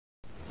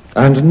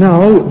And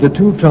now the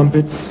two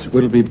trumpets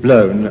will be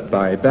blown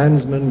by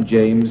bandsman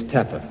James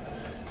Tapper,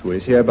 who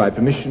is here by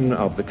permission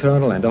of the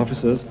Colonel and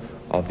officers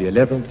of the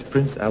 11th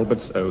Prince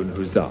Albert's Own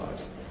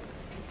Hussars.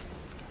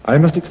 I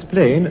must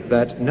explain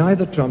that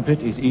neither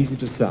trumpet is easy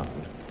to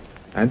sound,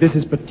 and this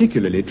is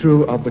particularly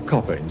true of the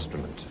copper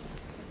instrument.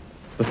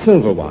 The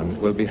silver one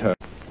will be heard.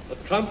 The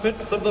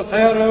trumpets of the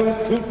Pharaoh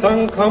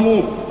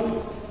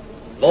Tutankhamun,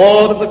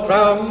 Lord of the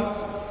Crowns,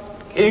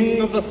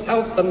 King of the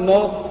South and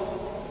North,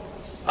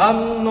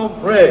 Son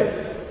of Ra.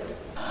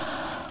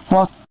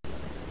 What?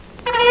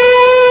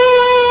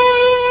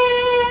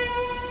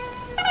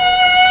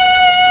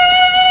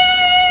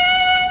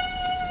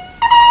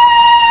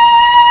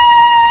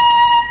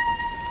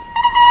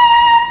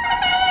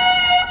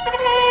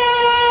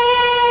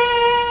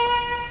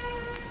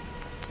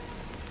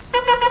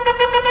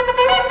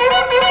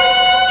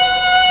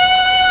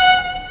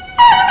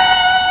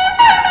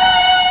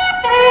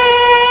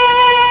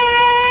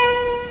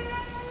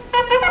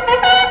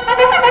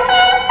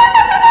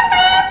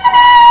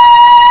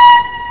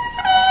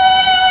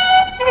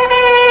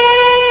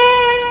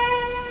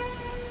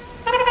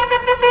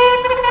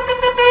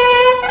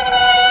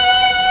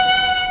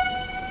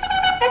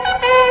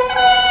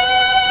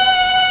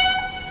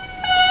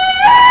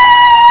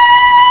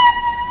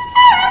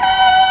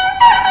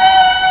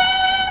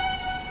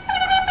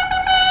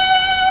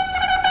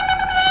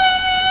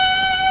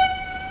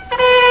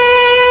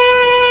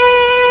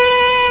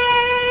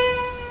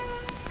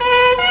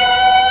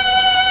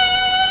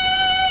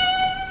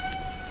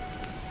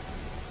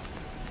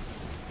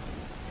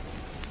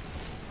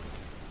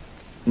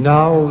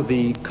 Now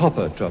the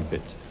copper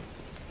trumpet.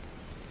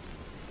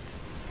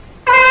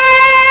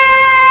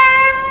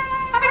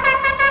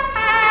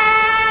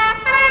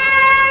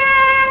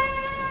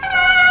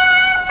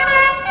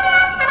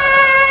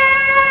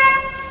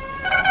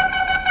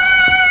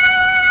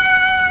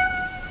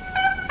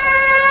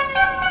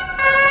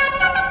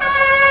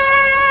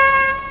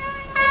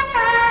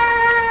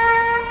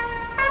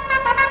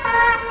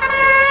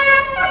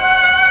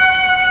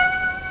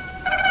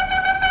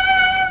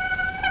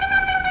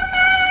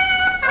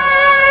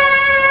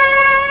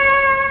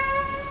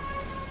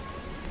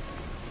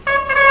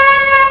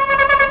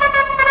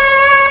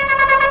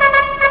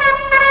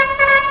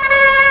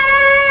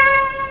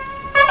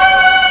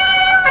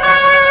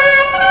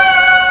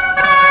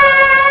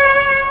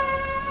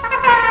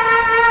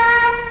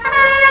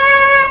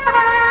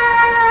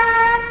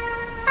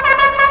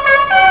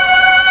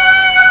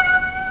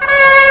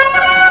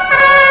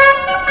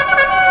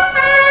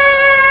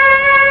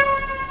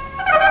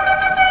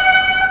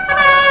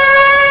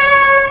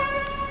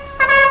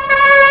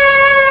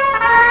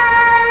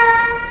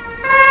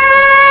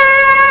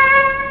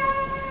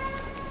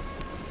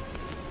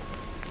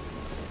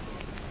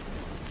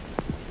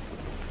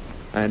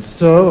 And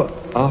so,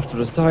 after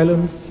a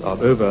silence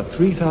of over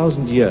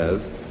 3,000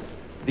 years,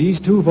 these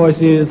two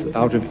voices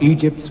out of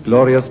Egypt's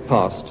glorious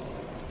past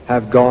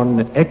have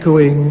gone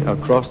echoing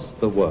across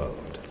the world.